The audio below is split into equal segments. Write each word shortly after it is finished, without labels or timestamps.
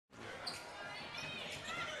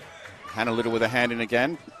Hannah Little with a hand in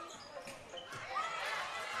again.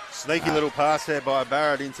 Sneaky little pass there by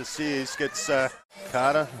Barrett into Sears. Gets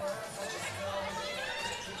Carter.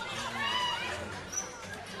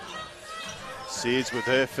 Sears with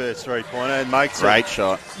her first three-pointer and makes it. Great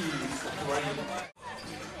shot.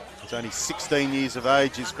 She's only 16 years of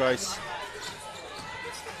age, is Grace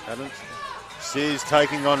Adams. Sears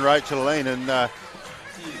taking on Rachel Lean, and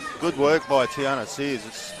good work by Tiahna Sears.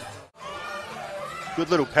 It's good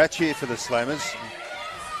little patch here for the Slammers.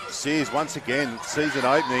 Sears once again sees an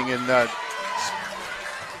opening and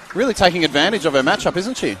really taking advantage of her matchup,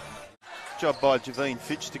 isn't she? job by Javine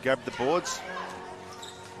Fitch to grab the boards.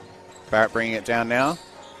 Barrett bringing it down now.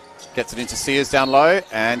 Gets it into Sears down low,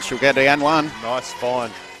 and she'll get it and one. Nice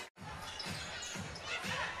find.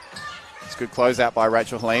 It's a good closeout by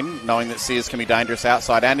Rachel Helene, knowing that Sears can be dangerous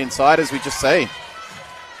outside and inside, as we just see.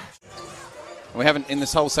 We haven't, in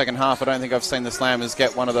this whole second half, I don't think I've seen the Slammers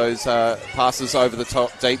get one of those passes over the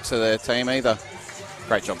top deep to their team either.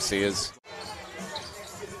 Great job, Sears.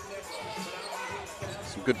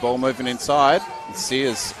 Some good ball movement inside. And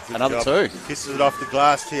Sears, good another job. two. Kisses it off the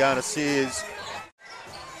glass, Tiahna Sears.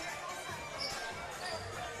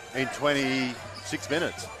 In 26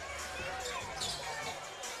 minutes.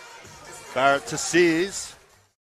 Barrett to Sears.